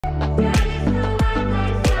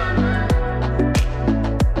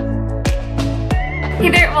Hey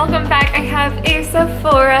there, welcome back. I have a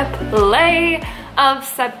Sephora play of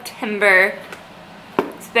September.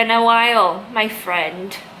 It's been a while, my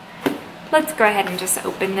friend. Let's go ahead and just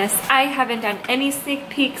open this. I haven't done any sneak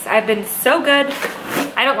peeks. I've been so good.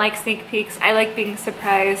 I don't like sneak peeks. I like being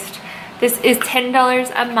surprised. This is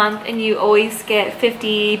 $10 a month and you always get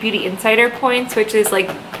 50 Beauty Insider points, which is like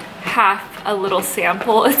half a little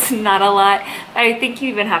sample. It's not a lot. I think you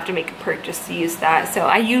even have to make a purchase to use that. So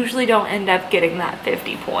I usually don't end up getting that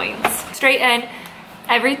 50 points. Straight in,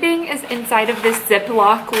 everything is inside of this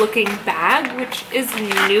Ziploc looking bag, which is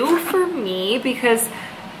new for me because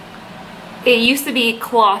it used to be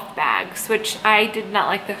cloth bags, which I did not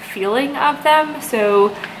like the feeling of them.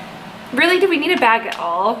 So really, do we need a bag at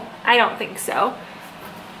all? I don't think so.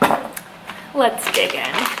 Let's dig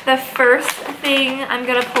in. The first thing I'm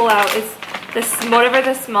gonna pull out is this, whatever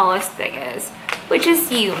the smallest thing is, which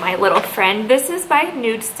is you, my little friend. This is by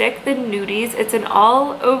Nude Stick, the Nudies. It's an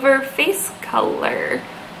all-over face color.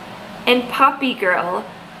 And Poppy Girl,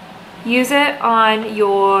 use it on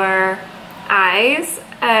your eyes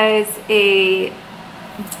as a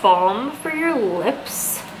balm for your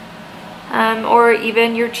lips, or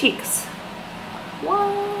even your cheeks.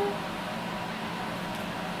 Whoa.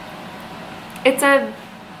 It's a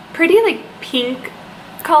pretty like pink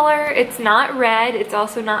color. It's not red, it's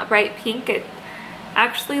also not bright pink. It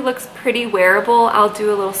actually looks pretty wearable. I'll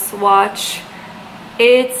do a little swatch.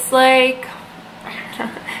 It's like,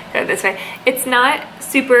 go this way. It's not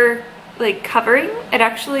super like covering. It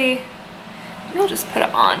actually, maybe I'll just put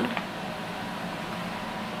it on.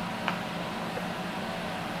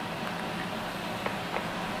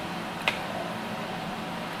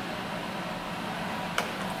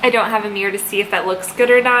 I don't have a mirror to see if that looks good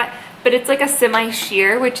or not, but it's like a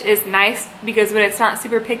semi-sheer, which is nice because when it's not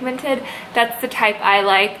super pigmented, that's the type I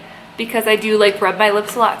like because I do like rub my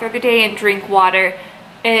lips a lot through the day and drink water.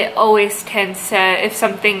 It always tends to, if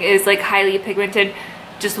something is like highly pigmented,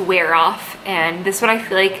 just wear off. And this one I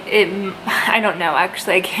feel like it, I don't know,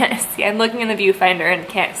 actually I can't see. I'm looking in the viewfinder and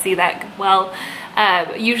can't see that well.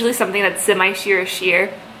 Usually something that's semi-sheer or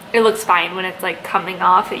sheer, it looks fine when it's like coming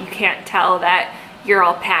off. You can't tell that you're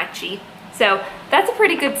all patchy. So that's a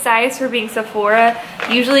pretty good size for being Sephora.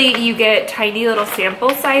 Usually you get tiny little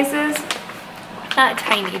sample sizes. Not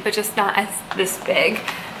tiny, but just not as this big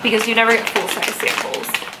because you never get full size samples.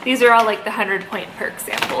 These are all like the 100-point perk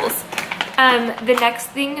samples. The next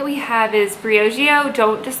thing we have is Briogeo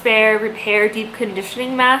Don't Despair Repair Deep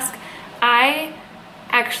Conditioning Mask. I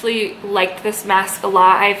actually liked this mask a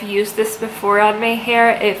lot. I've used this before on my hair.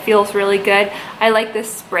 It feels really good. I like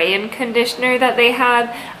this spray and conditioner that they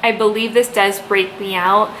have. I believe this does break me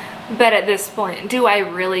out, but at this point, do I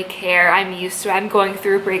really care? I'm used to it. I'm going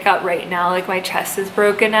through a breakout right now. Like my chest is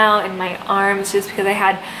broken out and my arms just because I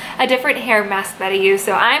had a different hair mask that I use.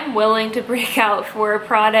 So I'm willing to break out for a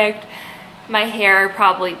product. My hair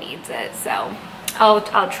probably needs it, so I'll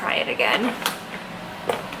try it again.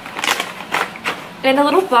 In a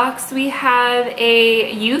little box, we have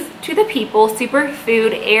a Youth to the People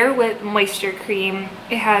Superfood Air Whip Moisture Cream.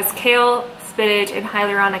 It has kale, spinach, and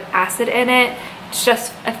hyaluronic acid in it. It's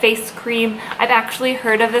just a face cream. I've actually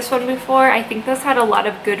heard of this one before. I think this had a lot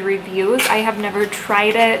of good reviews. I have never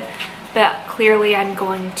tried it, but clearly I'm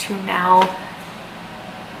going to now.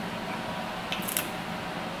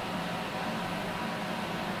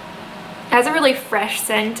 It has a really fresh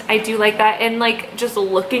scent. I do like that, and like just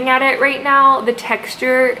looking at it right now, the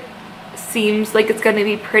texture seems like it's going to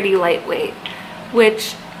be pretty lightweight,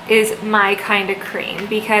 which is my kind of cream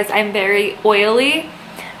because I'm very oily,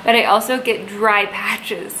 but I also get dry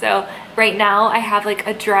patches. So right now I have like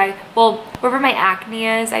a dry, well, wherever my acne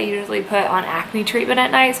is, I usually put on acne treatment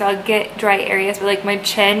at night, so I'll get dry areas, but like my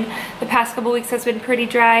chin the past couple weeks has been pretty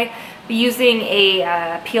dry. Using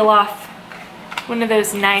a peel off, one of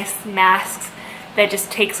those nice masks that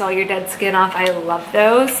just takes all your dead skin off. I love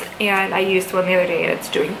those, and I used one the other day and it's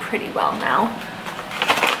doing pretty well now.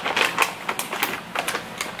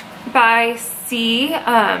 By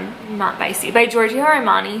by Giorgio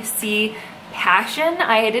Armani, C Passion.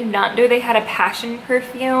 I did not know they had a passion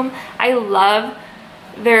perfume. I love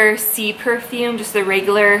their C perfume, just the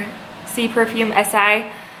regular C perfume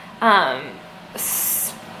SI.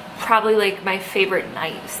 Probably like my favorite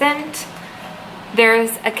night scent.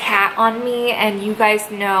 There's a cat on me, and you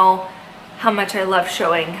guys know how much I love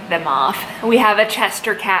showing them off. We have a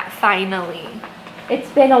Chester cat, finally. It's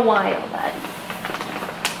been a while then.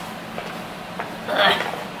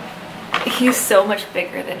 Ugh. He's so much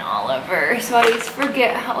bigger than Oliver, so I always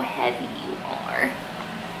forget how heavy you are.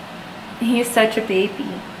 He's such a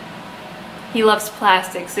baby. He loves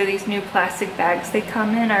plastic, so these new plastic bags they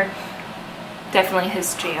come in are definitely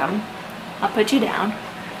his jam. I'll put you down.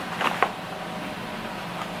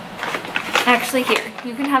 Actually, here,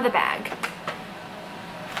 you can have the bag.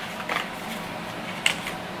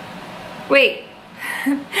 Wait,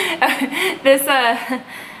 this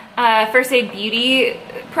First Aid Beauty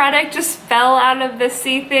product just fell out of the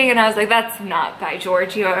C thing, and I was like, that's not by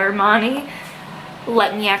Giorgio Armani.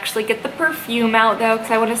 Let me actually get the perfume out though,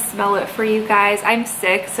 because I want to smell it for you guys. I'm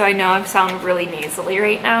sick, so I know I sound really nasally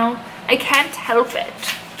right now. I can't help it.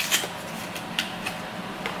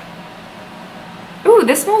 Ooh,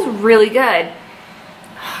 this smells really good.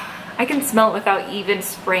 I can smell it without even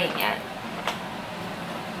spraying it.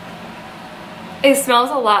 It smells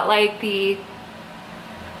a lot like the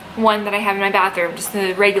one that I have in my bathroom, just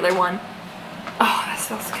the regular one. Oh, that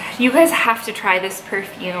smells good. You guys have to try this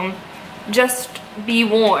perfume. Just be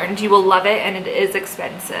warned, you will love it, and it is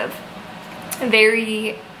expensive.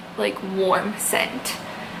 Very, like, warm scent.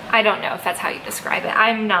 I don't know if that's how you describe it.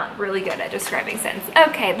 I'm not really good at describing scents.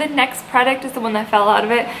 Okay, the next product is the one that fell out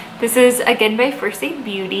of it. This is, again, by First Aid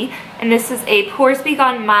Beauty, and this is a Pores Be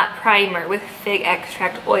Gone Matte Primer with fig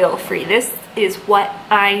extract, oil-free. This is what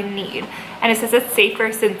I need. And it says it's safe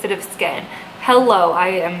for sensitive skin. Hello, I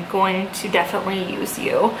am going to definitely use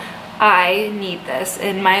you. I need this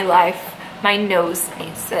in my life. My nose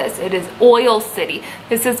needs this. It is Oil City.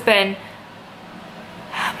 This has been,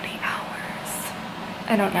 how many hours?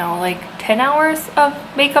 I don't know, like 10 hours of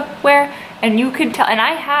makeup wear. And you can tell, and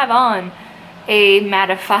I have on a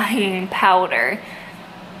mattifying powder.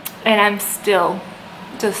 And I'm still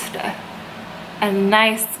just a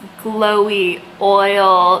nice glowy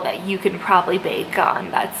oil that you can probably bake on.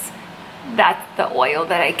 That's the oil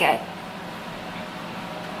that I get.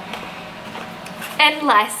 And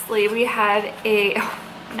lastly, we have a, oh,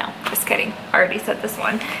 no, just kidding. I already said this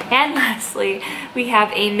one. And lastly, we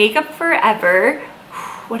have a Makeup Forever.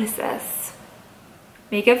 What is this?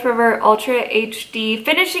 Makeup Forever Ultra HD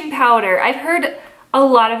Finishing Powder. I've heard a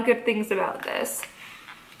lot of good things about this.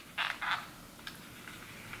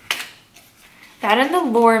 That and the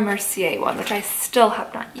Laura Mercier one, which I still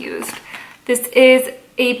have not used. This is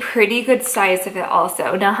a pretty good size of it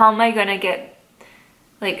also. Now, how am I gonna get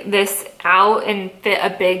like this out and fit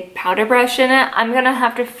a big powder brush in it? I'm gonna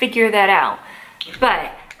have to figure that out,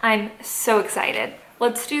 but I'm so excited.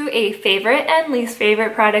 Let's do a favorite and least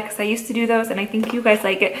favorite product, because I used to do those and I think you guys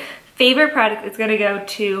like it. Favorite product is gonna go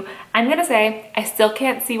to, I'm gonna say, I still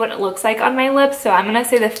can't see what it looks like on my lips, so I'm gonna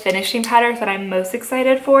say the finishing powder that I'm most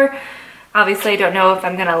excited for. Obviously, I don't know if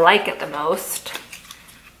I'm gonna like it the most.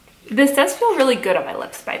 This does feel really good on my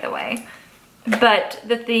lips, by the way. But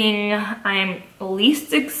the thing I'm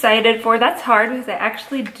least excited for, that's hard because I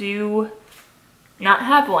actually do not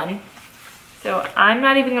have one. So I'm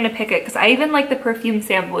not even gonna pick it, because I even like the perfume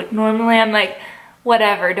sample, which normally I'm like,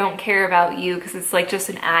 whatever, don't care about you, because it's like just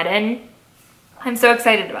an add-in. I'm so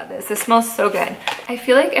excited about this. This smells so good. I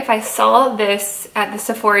feel like if I saw this at the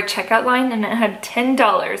Sephora checkout line and it had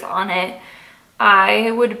 $10 on it,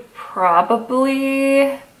 I would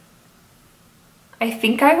probably, I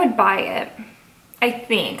think I would buy it. I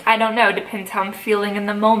think. I don't know. Depends how I'm feeling in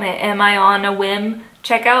the moment. Am I on a whim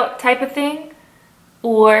checkout type of thing?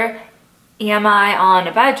 Or am I on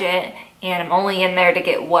a budget and I'm only in there to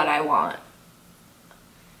get what I want?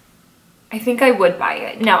 I think I would buy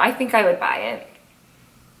it. No, I think I would buy it.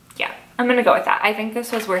 Yeah, I'm gonna go with that. I think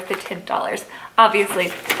this was worth the $10.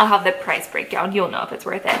 Obviously, I'll have the price breakdown. You'll know if it's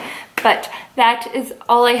worth it. But that is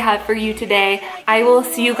all I have for you today. I will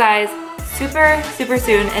see you guys super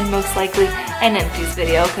soon, and most likely an empties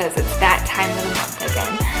video, because it's that time of the month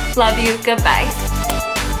again. Love you. Goodbye.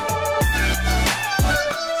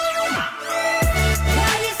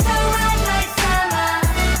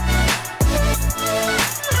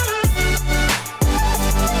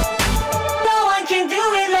 No one can do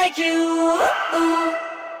it like you.